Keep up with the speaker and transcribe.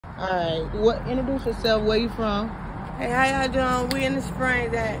Alright, introduce yourself, where you from? Hey, how y'all doing? We in the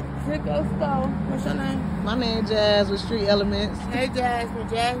Springs at Trico Store. What's your name? My name Jazz with Street Elements. Hey Jasmine,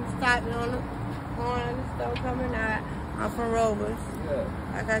 Jasmine stopped me on the corner of the store coming out. I'm from Rovers. Yeah.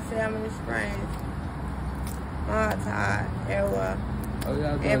 Like I said, I'm in the Springs. Tired, everywhere. Oh,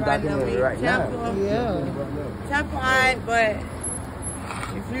 yeah, everybody know me. Right Tampa, now. Yeah. Tampa, alright, but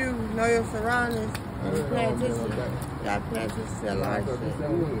if you know your surroundings, you pay attention. You gotta pay attention to a lot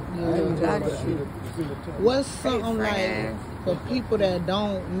of shit. What's something like for people that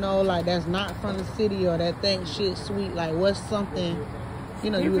don't know, like that's not from the city or that think shit sweet? Like what's something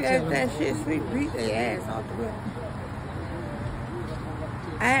you would tell them? That shit sweet, beat their ass off the whip.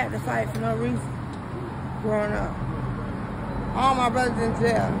 I had to fight for no reason growing up. All my brothers in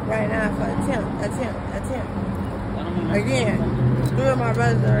jail right now for attempt. Again, 3 of my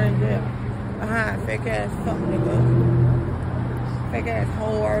brothers are in jail behind fake ass fuck niggas, fake ass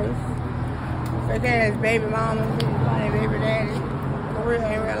whores, fake ass baby mamas, baby daddy. For real,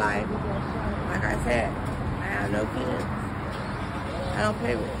 in real life. Like I said, I have no kids. I don't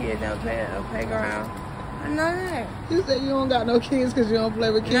play with kids. I don't play on the playground. I know that. You said you don't got no kids because you don't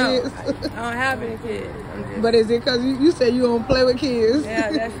play with kids? No, I don't have any kids. But is it because you said you don't play with kids? Yeah,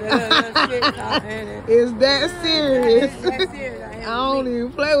 that's a little shit talk, ain't it? Is that serious? That's serious. I don't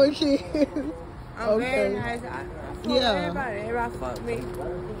even play with kids. I'm very nice. I fuck everybody. Everybody fuck me.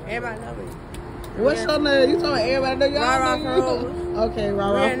 Everybody know me. What's your name? You talking everybody know y'all Rara know from you? Rovers. Okay,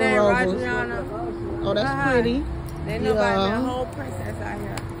 Rara from Rovers. Oh, that's pretty. Ain't nobody been a whole princess out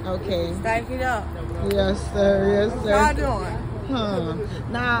here. Okay. Stack it up. Yes, sir. Yes, sir. What y'all doing? Huh.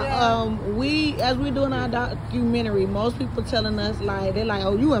 Now, as we doing our documentary, most people telling us like they're like,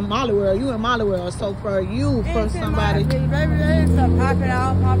 oh, you in Molly World, you in Molly World. So for you, from somebody, baby, it's a pop it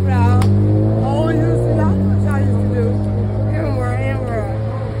out. Oh, you see, that's what y'all used to do. In world.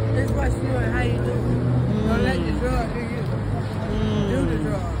 This is what you do and how you do it. Don't let the drug do you. Do the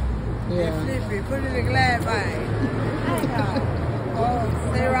drug. Yeah. Flippy, put it in a glad bag.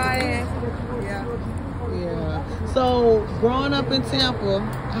 Stay right in. Yeah. So growing up in Tampa,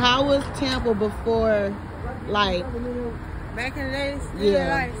 how was Tampa before, like? Back in the day, still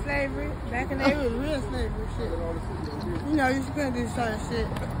like slavery. Back in the day, it was real slavery shit. You know, you couldn't do certain shit.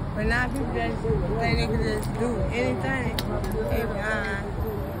 But now people just think they can just do anything.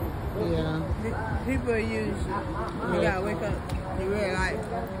 Yeah. People use you. You gotta wake up in real life.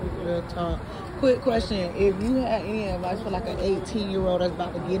 Real talk. Quick question. If you had any advice for like an 18-year-old that's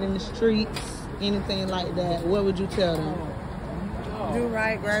about to get in the streets, anything like that, what would you tell them? Do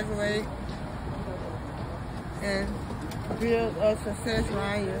right, graduate, and build a success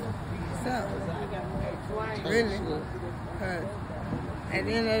around yourself. Really. Because at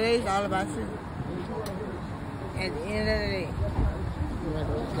the end of the day, it's all about you. At the end of the day.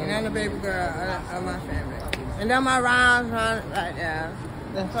 And I'm the baby girl of my family. And then my rhymes run right there.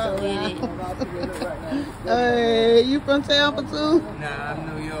 That's so Hey, you from Tampa too? Nah,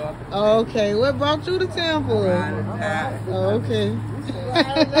 I'm New York. Okay, what brought you to Tampa? Okay.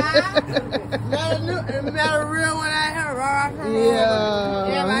 Not a real one out here, right from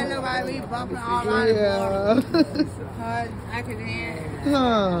everybody know about me bumping all around the border. I can dance.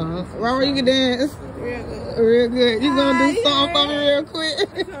 Huh. Robert, you can dance? Real good. Real good. You gonna do something for me real quick?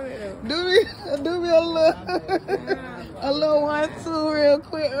 Do me a little 1-2 real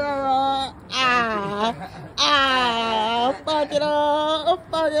quick, Robert. Fuck it up.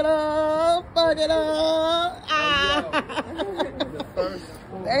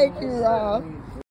 Thank you, Rob.